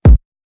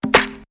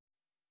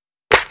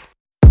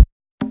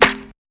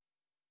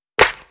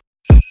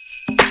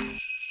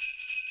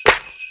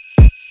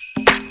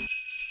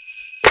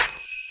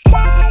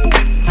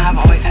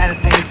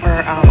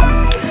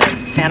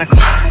Santa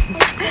Claus,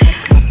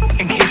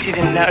 in case you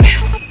didn't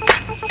notice.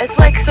 It's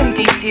like some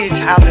deep-seated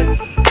childhood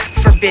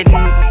forbidden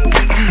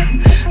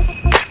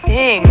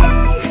thing.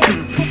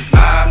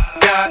 I've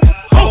got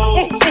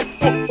holes.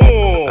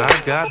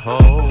 I've got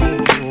holes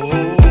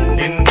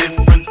in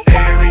different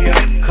area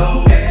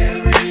codes.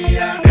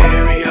 Area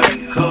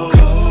codes.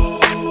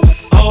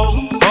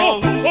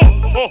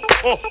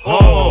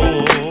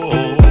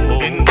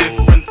 In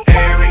different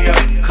area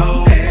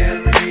codes.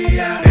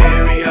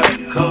 Area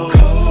codes.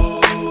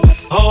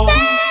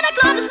 Santa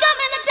Claus is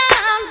coming to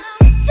town.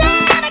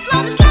 Santa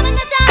Claus is coming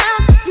to town.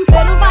 You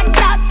better watch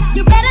out.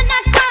 You better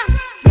not cry.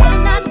 Better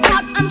not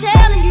pout. I'm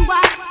telling you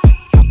why.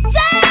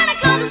 Santa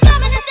Claus is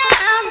coming to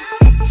town.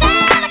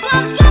 Santa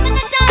Claus is coming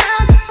to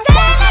town.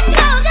 Santa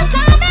Claus is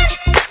coming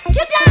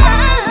to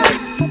town.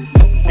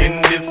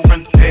 In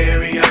different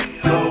area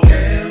codes.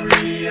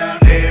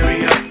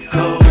 Area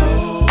codes.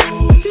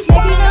 Who's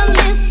making a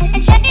list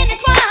and checking it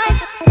twice?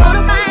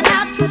 Gonna find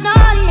out who's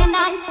naughty and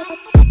nice.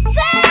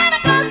 Santa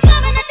Claus is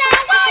coming to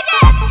town. Oh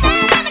yeah,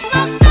 Santa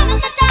Claus is coming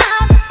to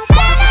town.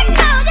 Santa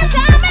Claus is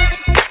coming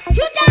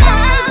to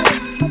town.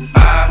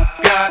 I've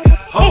got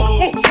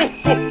holes.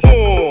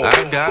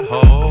 I've got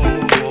holes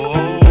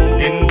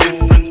in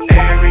different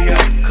area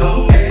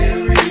codes.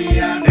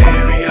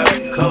 Area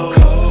codes.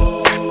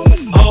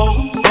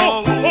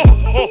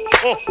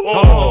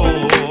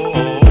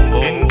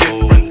 In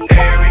different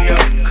area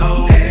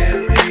codes.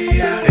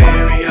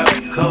 Area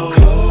codes.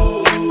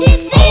 He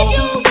sees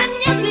you when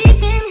you're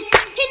sleeping.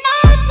 He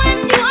knows when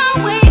you are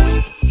awake.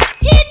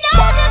 He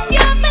knows if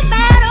you've been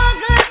bad or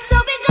good. So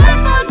be good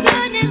for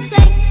goodness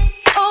sake.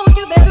 Oh,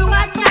 you better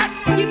watch out.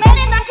 You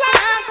better not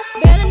cry.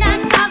 Better not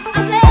talk.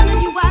 I'm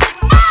telling you why.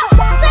 Oh,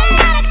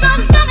 Santa Claus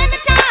is coming to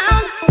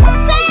town.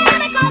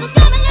 Santa Claus is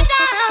coming to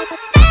town.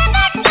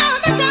 Santa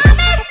Claus is coming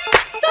to town.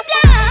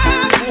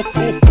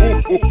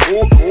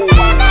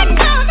 Santa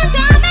Claus is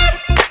coming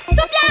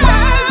to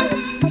town.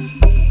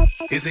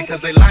 Is it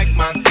 'cause they like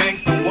my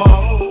gangsta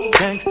walk?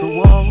 Gangsta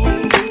wall,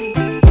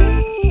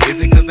 Is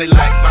it 'cause they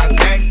like my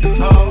gangsta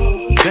talk?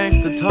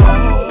 gangsta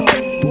talk,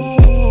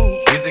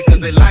 Is it 'cause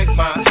they like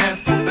my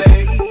handsome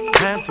face?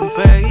 handsome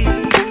face,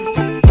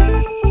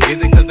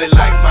 Is it 'cause they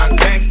like my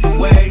gangsta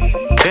way?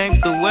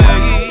 gangsta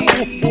way.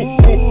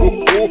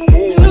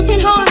 Little tin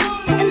horns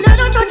and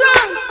little toy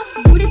drums,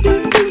 booty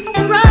toot toot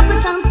and rubber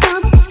tum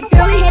tums,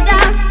 girly head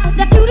dolls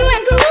that toodoo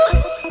and goo,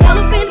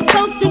 elephant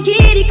boats and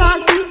kitty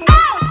cars too. Oh,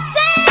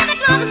 Santa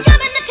Claus is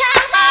coming to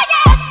town. Oh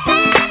yeah,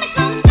 Santa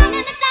Claus is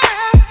coming to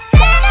town.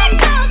 Santa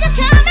Claus is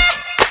coming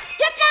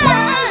to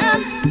town.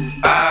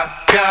 I've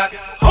got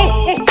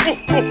holes.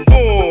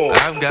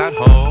 I've got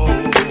holes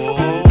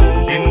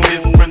in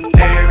different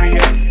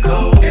area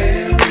codes.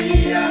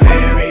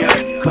 Area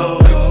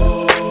codes.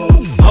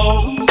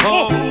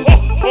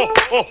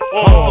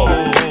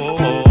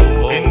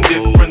 In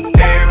different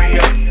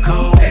area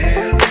codes.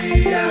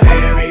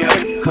 Area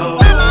codes.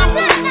 One more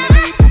time now.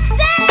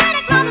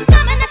 Santa Claus is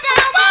coming to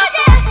town. Oh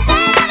yeah,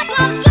 Santa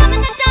Claus is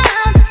coming to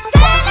town.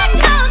 Santa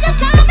Claus is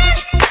coming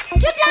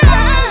to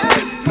town.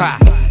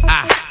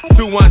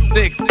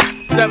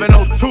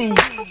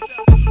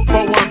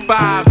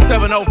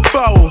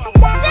 216-702-415-704.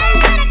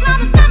 Santa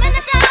Claus is coming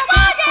to town.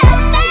 Oh yeah,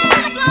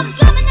 Santa Claus is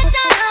coming to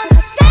town.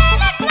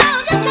 Santa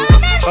Claus is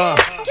coming to town.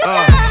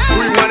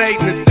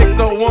 318 and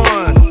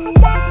 601,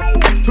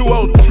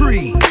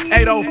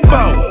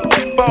 203-804,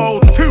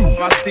 402.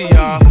 I see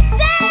y'all.